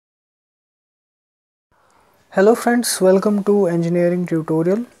Hello friends, welcome to engineering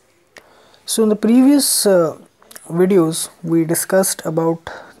tutorial. So in the previous videos we discussed about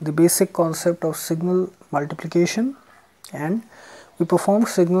the basic concept of signal multiplication and we performed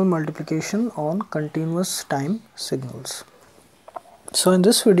signal multiplication on continuous time signals. So in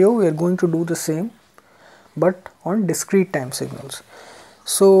this video we are going to do the same but on discrete time signals.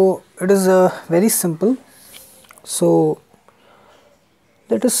 So it is very simple. So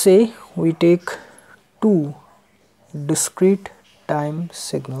let us say we take two discrete time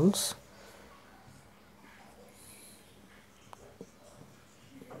signals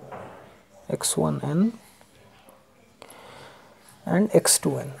x1n and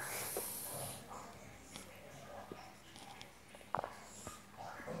x2n.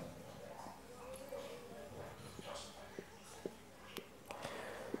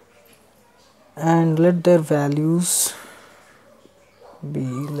 And let their values be,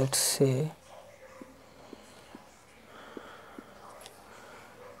 let's say,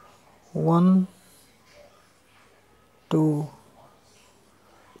 1, 2,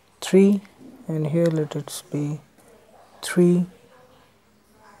 3, and here let it be 3,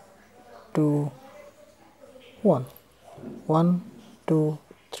 2, 1. 1, 2,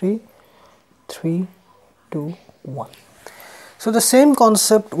 3, 3, 2, 1. So the same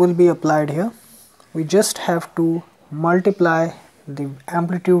concept will be applied here. We just have to multiply the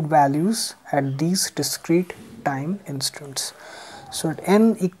amplitude values at these discrete time instants. So at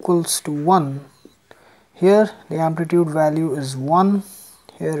n equals to 1, here the amplitude value is 1,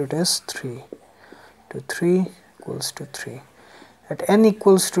 here it is 3, to 3 equals to 3. At n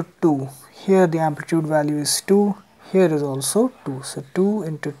equals to 2, here the amplitude value is 2, here is also 2, so 2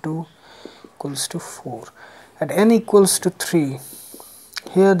 into 2 equals to 4. At n equals to 3,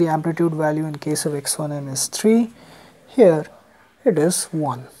 here the amplitude value in case of x1n is 3, here it is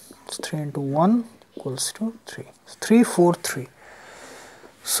 1. So 3 into 1 equals to 3. 3, 4, 3.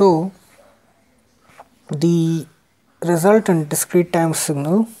 So the resultant discrete time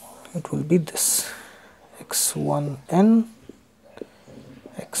signal, it will be this x1n,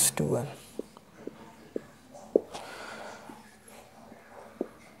 x2n.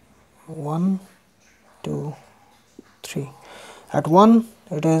 1, 2, 3. At 1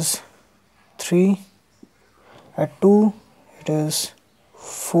 it is 3, at 2 it is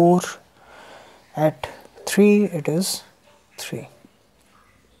 4, at 3 it is 3,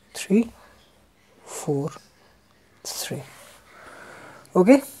 3, 4, 3.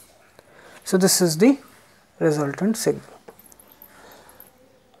 Okay, so this is the resultant signal.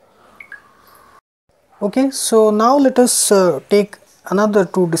 Okay, so now let us take another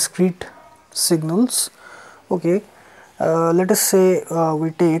two discrete signals. Okay, let us say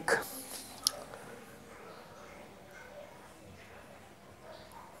we take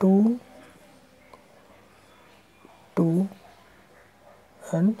 2, 2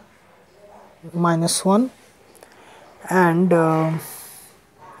 and -1 and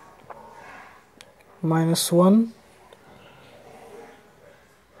 -1,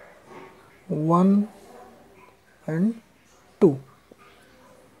 1 and 2.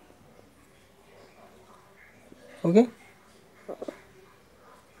 Okay.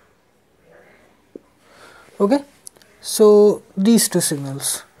 Okay, so these two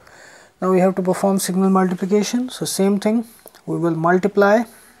signals. Now we have to perform signal multiplication. So same thing, we will multiply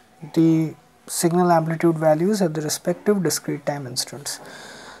the signal amplitude values at the respective discrete time instants.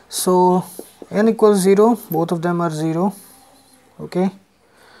 So n equals 0, both of them are 0. Okay,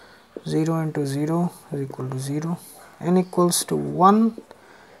 0 into 0 is equal to 0. N equals to 1,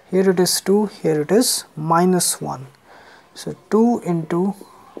 here it is 2, here it is -1. So 2 into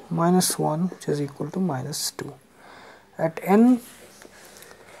 -1, which is equal to -2. At n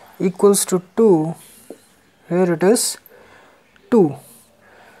equals to 2, here it is 2.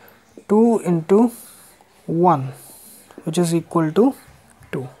 2 into 1, which is equal to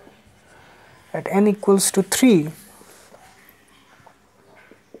 2. At n equals to 3,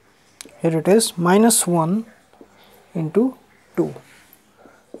 here it is -1 into 2,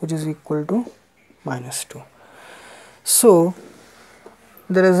 which is equal to -2. So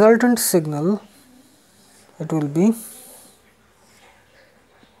the resultant signal, it will be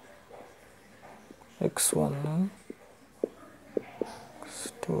x1n,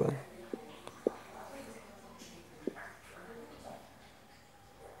 x2n.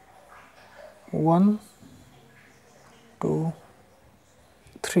 1, 2,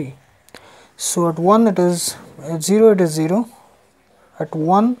 3. So at 1 it is, at 0 it is 0, at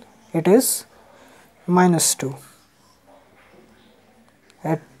 1 it is -2,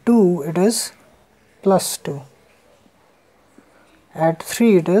 at 2 it is +2, at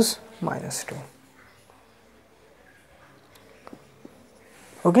 3 it is -2.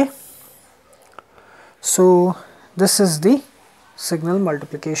 Okay, so this is the signal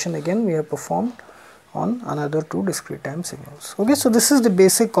multiplication again we have performed on another 2 discrete time signals. Okay, so this is the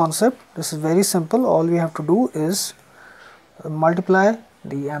basic concept. This is very simple. All we have to do is multiply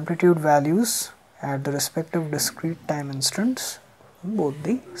the amplitude values at the respective discrete time instants in both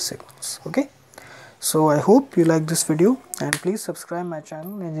the signals. Okay, so I hope you like this video, and please subscribe my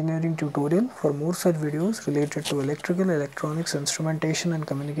channel Engineering Tutorial for more such videos related to electrical, electronics, instrumentation and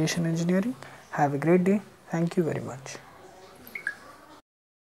communication engineering. Have a great day. Thank you very much.